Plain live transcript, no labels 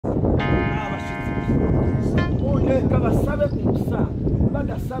reka basabe gusa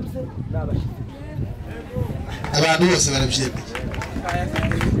bagasabye n'abashitsi abantu bose barabyemeye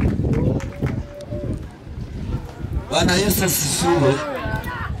bana Yesu asifiwe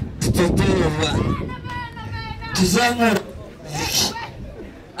tutotoba tuzamura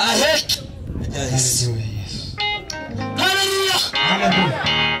aheki Yesu haleluya haleluya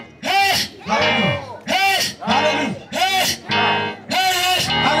hey haleluya hey haleluya hey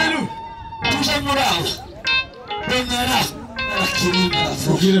haleluya tuzamura bemera arakirima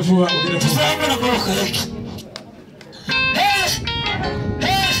ugire vuba tuzamura boroka reki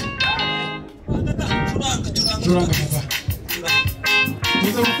turanga papa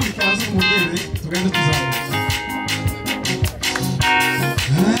tuza gukurikira zo kumugere tugende tuzamuka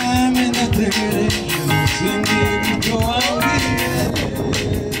amena tegere singi bitwambire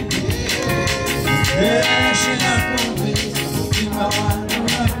eshina kumbi mutima wanjye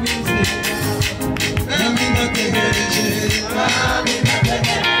nakwize amena tegere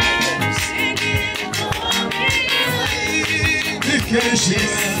singi bitwambire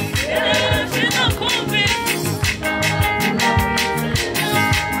ikeshime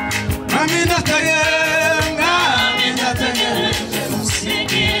Amina tayenga, amina tayenga,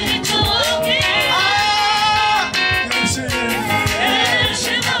 singi tuoki.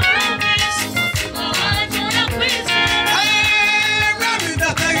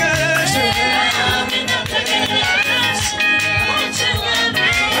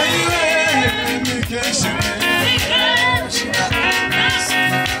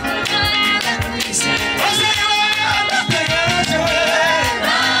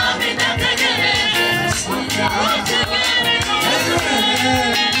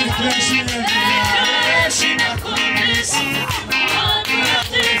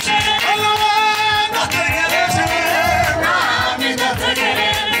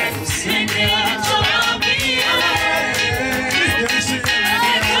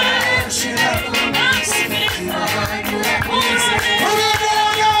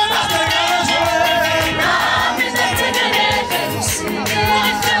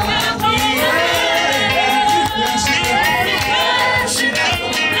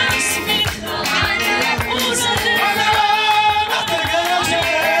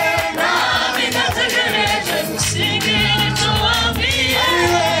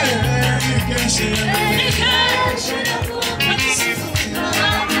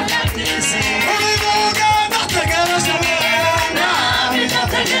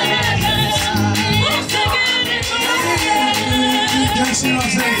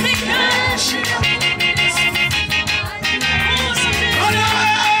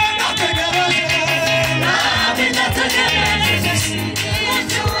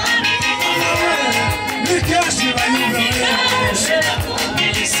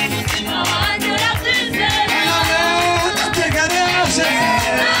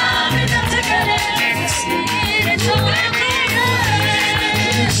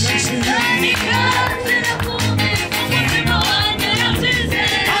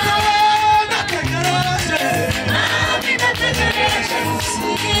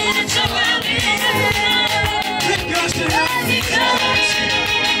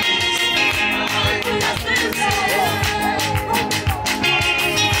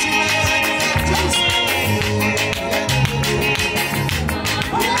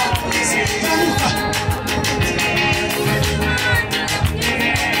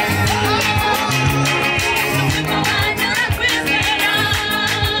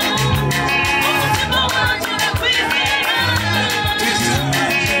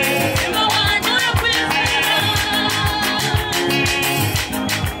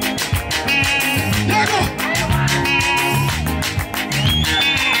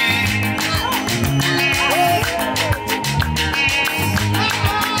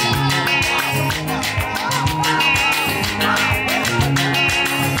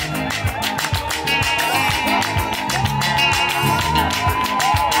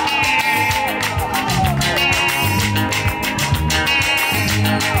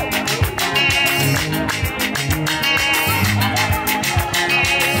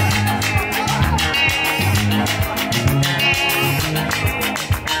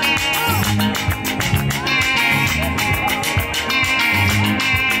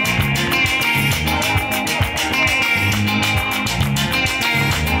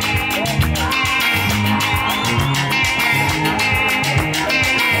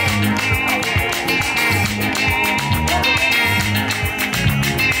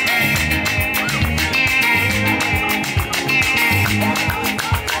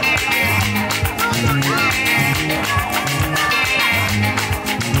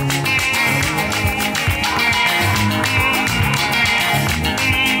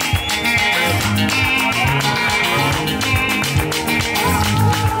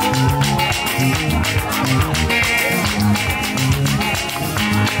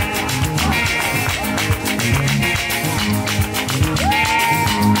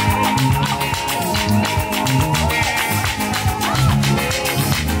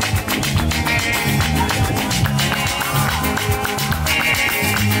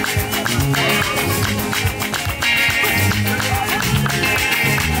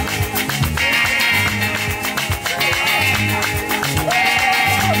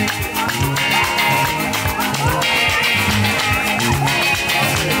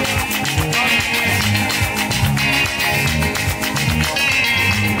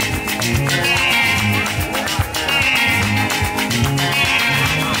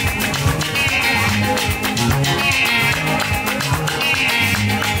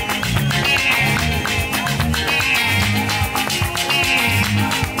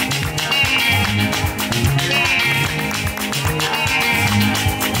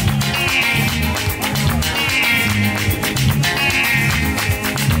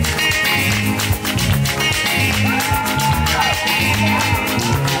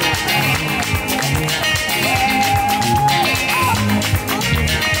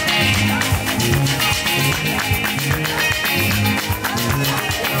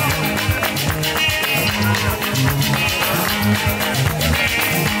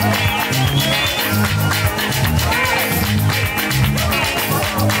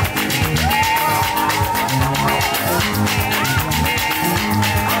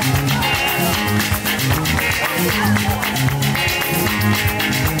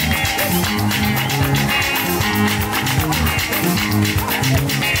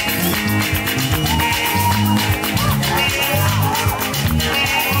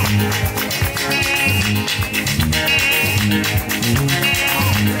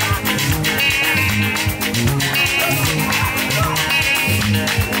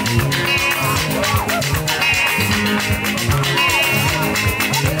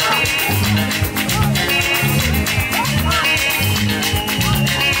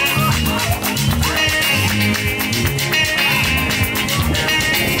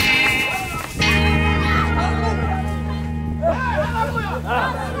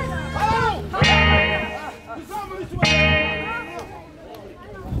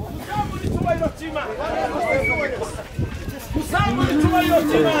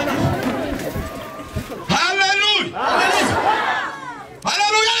 Hallelujah.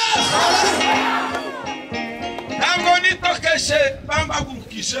 Hallelujah. Ntabwo nitokeshe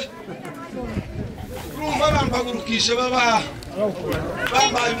bambagurukishe. Urumva bambagurukishe baba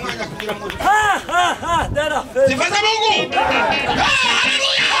bambaye umwanya kugira ngo Sifaza Mungu.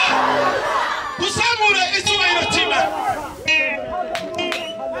 Hallelujah. Tusamure icyubahiro cy'Imana.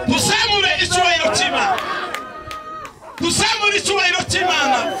 Tusamure icyubahiro cy'Imana. Tusamure icyubahiro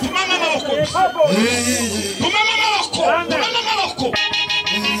cy'Imana. Tumama amaboko. Tumama amaboko. Tumama amaboko.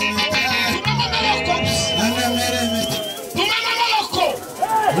 Tumama amaboko. Tumama amaboko.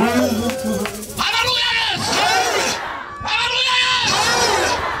 Hallelujah. Hallelujah.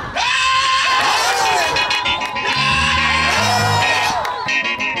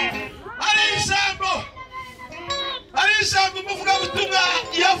 Ijambo muvuga butumwa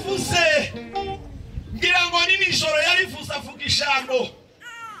yavuze ngira ngo ni nijoro yarivuze avuga ijambo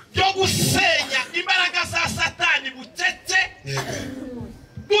ryo gusenya imbaraga za Satani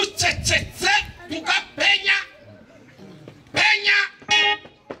bucecetse tugapenya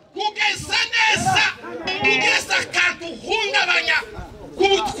kugeza neza kugeza kandi uhungabanya ku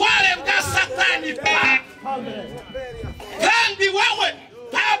butware bwa Satani kandi wewe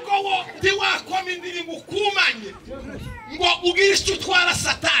ntabwo ntiwakoma indirimbo ukumanye ngo ugire icyo utwara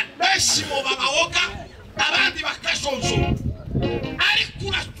Satani benshi mu babahoga abandi bakajonjora ariko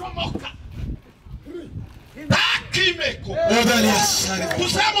uracomoka ntakimeko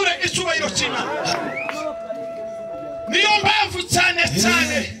tuzamure icyubahiro cy'Imana. Niyo mpamvu cyane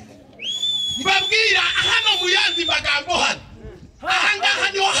mbabwira hano mu yandi magambo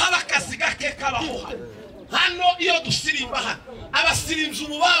ahangaha niho haba akazi gake kabaho hano iyo dusirimba hano abasirimba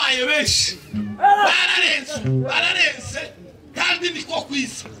ubu babaye benshi bararenze kandi niko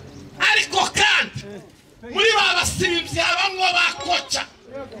kwiza ariko kandi muri ba basirimbyi habamwo bakoca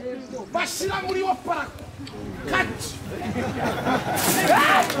bashira muri wo parako kati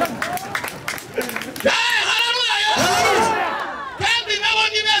haleluya kandi nabo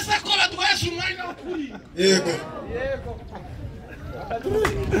ni beza ko badwesha umwanya wo kuri yego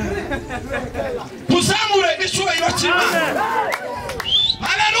tuzamure icyubahiro cy'Imana.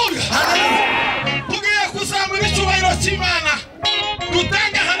 Haleluya. Tugiye kuzamura icyubahiro cy'Imana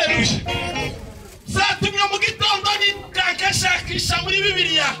dutanga haleluya. Zatumye mu gitondo nikakashakisha muri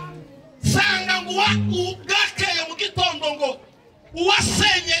Bibiliya sanga ngo ubwakeye mu gitondo ngo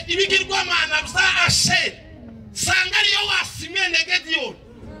uwasenye ibigirwamana bya Asheri sanga ariyo wasimye Negediyoni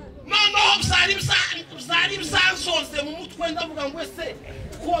noneho byari bizazonze mu mutwe ndavuga ngo ese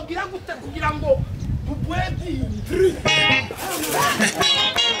kugira gute kugira ngo ubwedi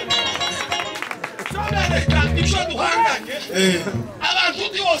Somereka ibyo duhanganye abantu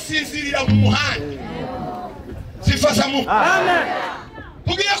bose mu muhanda Sifaza Mungu. Amen.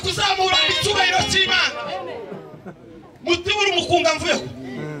 Tugiye kuzamura icyubahiro cy'Imana. Mutibura umukunga mvuyeho.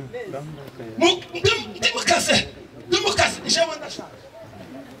 Ndimukase ijambo ndashaka.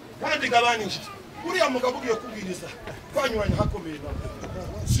 Kandi gabanije. Uriya mugabo ugiye kubwiriza kwanyuranya hakomeye baba.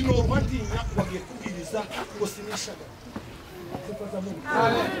 Sino rwandinya wagiye kubwiriza ngo sinishaka. Sifaza Mungu.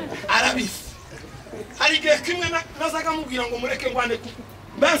 Arabisi. Hari igihe kimwe nazaga mubwira ngo mureke ngwane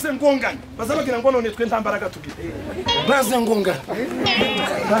baze ngongana bazabagira ngo none twe ntambaraga tugire baze ngongana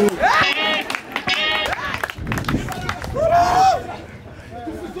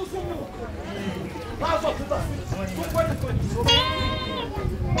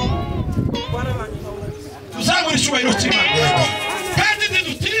tuzamura icyubahiro cy'Imana kandi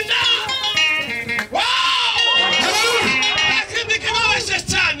ntidutinda kandi kibabashe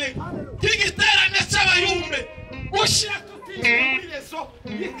cyane k'igiterane cy'abayumbe gushira Umunezero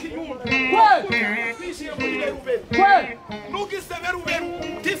y'ikiyumba twishiye muri Beruberi nugise Beruberi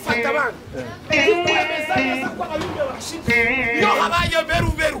tifata abana tikwemeza neza ko abayumbe bashitse iyo habaye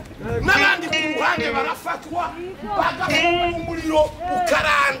Beruberi n'abandi ku ruhande barafatwa bagafungwa umuriro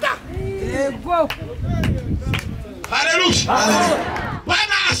ukaranda yego haleluya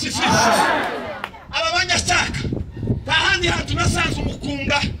bana asifi aba banyashaka kandi hantu nasanze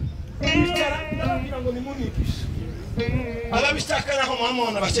umukunga bicara n'ababwira ngo nimunigisha ababishaka naho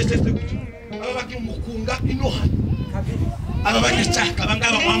mwamona bacecetse gutyo ababaki umukunga inoha ababanyacaka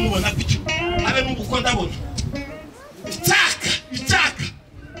bangaba mwamubona gutyo abe nuko ndabona itaka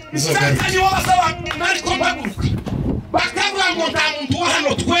niwo basaba nariko baguruka bakavuga ngo nta muntu wa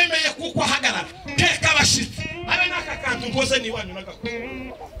hano twemeye kuko ahagarara teka abashitsi abe naka kantu ngoze niwanyu nagako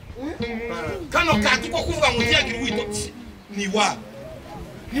kano kantu ko kuvuga ngo ntiyagira witotsi ni wa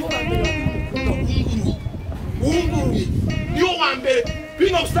niyo wa mbere wunguru niyo wa mbere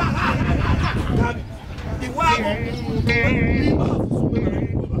bino saha gabi iwabo niba hafuzwe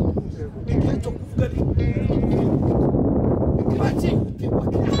icyo kuvuga ni bati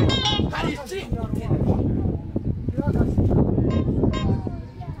hari iki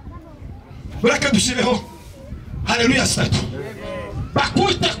buraka dushireho haleluya satu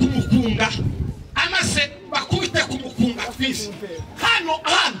bakwita kumukunga amase bakwita kumukunga twisi hano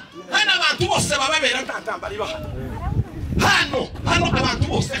abantu bose bababera ntatambari bahano hano abantu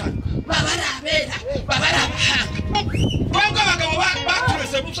bose babarabera babarabahanga kwanga abagabo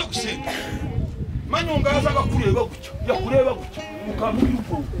baturese bupfa gusenga manyonga azaga kureba gutyo yakureba gutyo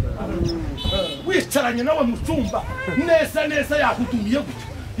ukamuyuko wicaranye nawe mu cyumba neza yakutumiye gutyo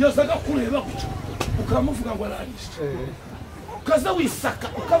yazaga kureba gutyo ukamuvuga ngo ararisha ukaza wisaka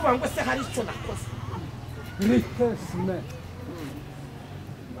ukavuga ngo se hari icyo nakoze Ritesme.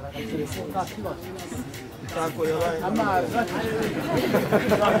 Tako yabaye Amazi.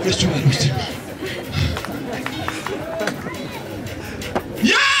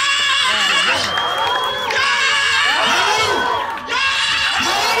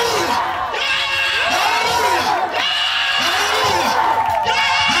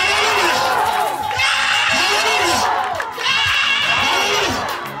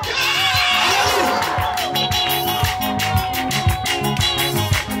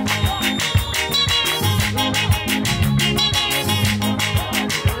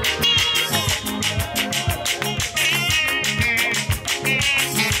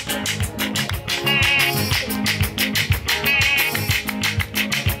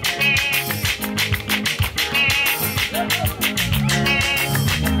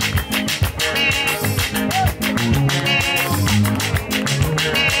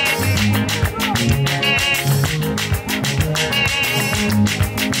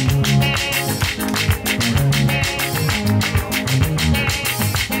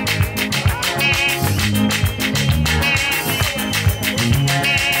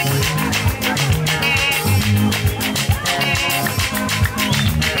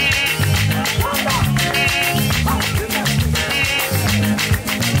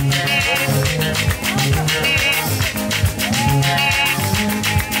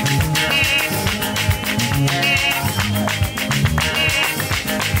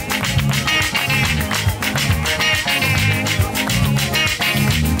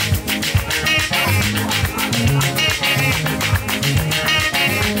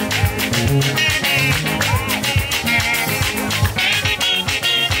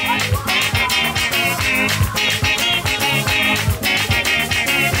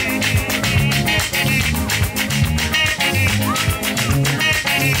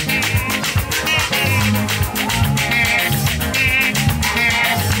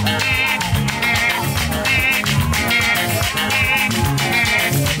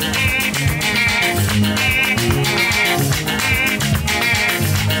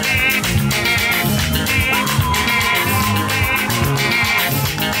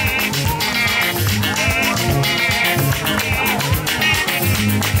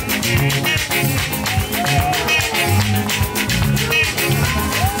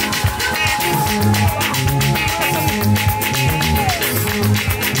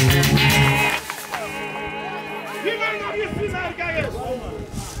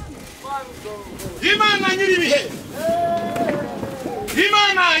 Imana nyiri bihe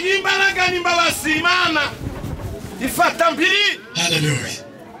Imana yimbaraga nimbabazi Imana ifata mbiri Hallelujah.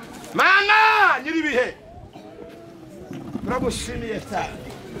 Mana nyiri bihe Turagushimiye cyane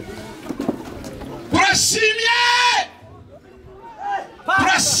Turashimye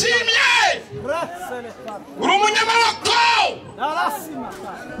uri umunyamaboko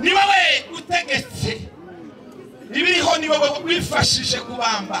ni wowe utegetse ibiriho ni wowe wifashije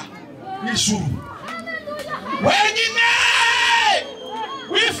kubamba n'ijuru wenyine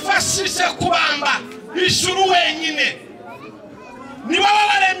wifashije kubamba ijuru wenyine ni wowe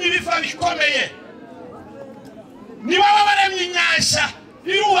waremye ibiva bikomeye ni wowe waremye inyanja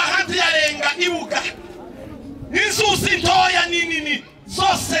iruba hanze yarenga ibuga inzuzi ntoya n'inini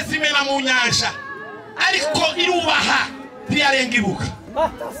zose zimena mu nyanja ariko irubaha ntiyarenga ibuga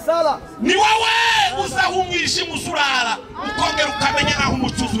ni wowe uzaho umwijima uzurara ukongera ukamenya naho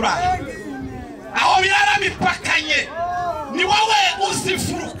umuco uzurara aho birara bipakanye ni wowe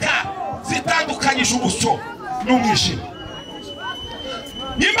uzifuruka zitandukanyije umuco n'umwijima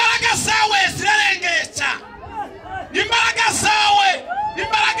imbaraga zawe zirarengeye cyane imbaraga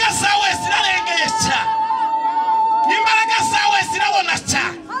zawe zirarengeye cyane imbaraga zawe zirabona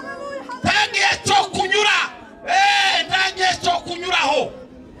cyane ntagiye cyo kunyura ntagiye cyo kunyuraho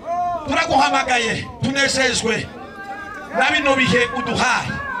turaguhamagaye tunejejwe na bino bihe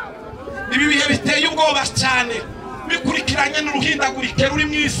uduhaye. Ibi bihe biteye ubwoba cyane bikurikiranye n'uruhindagurike ruri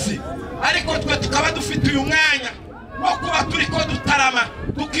mu isi, ariko twe tukaba dufite uyu mwanya wo kuba turi ko dutarama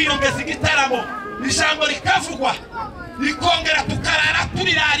tukiyongeza igitaramo, ijambo rikavugwa rikongera tukarara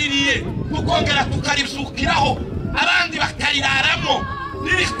turiraririye, tukongera tukaribyukiraho abandi bakariraramo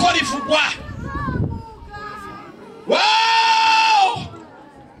niriko rivugwa. Wow!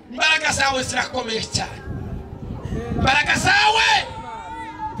 Imbaraga zawe zirakomeye cyane, imbaraga zawe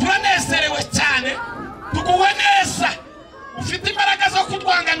turanezerewe cyane, tuguwe neza. Ufite imbaraga zo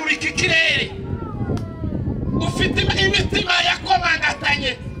kutwanganura iki kirere, ufite imitima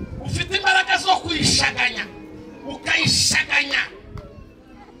yakomangatanye, ufite imbaraga zo kuyishaganya ukayishaganya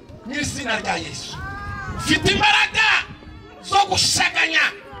mu izina rya Yesu. Ufite imbaraga zo gushaganya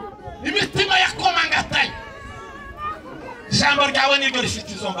imitima yakomangatanye. Ijambo ryawe niryo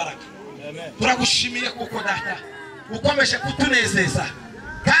rifite izo mbaraga. Turagushimiye kuko data ukomeje kutunezeza,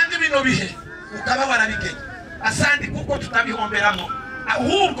 kandi bino bihe ukaba warabigenye. Asandi kuko tutabihomberamo,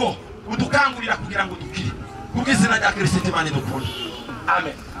 ahubwo udukangurira kugira ngo dukire. Kubw'izina rya Kristo Imana idukunda.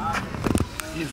 Amen.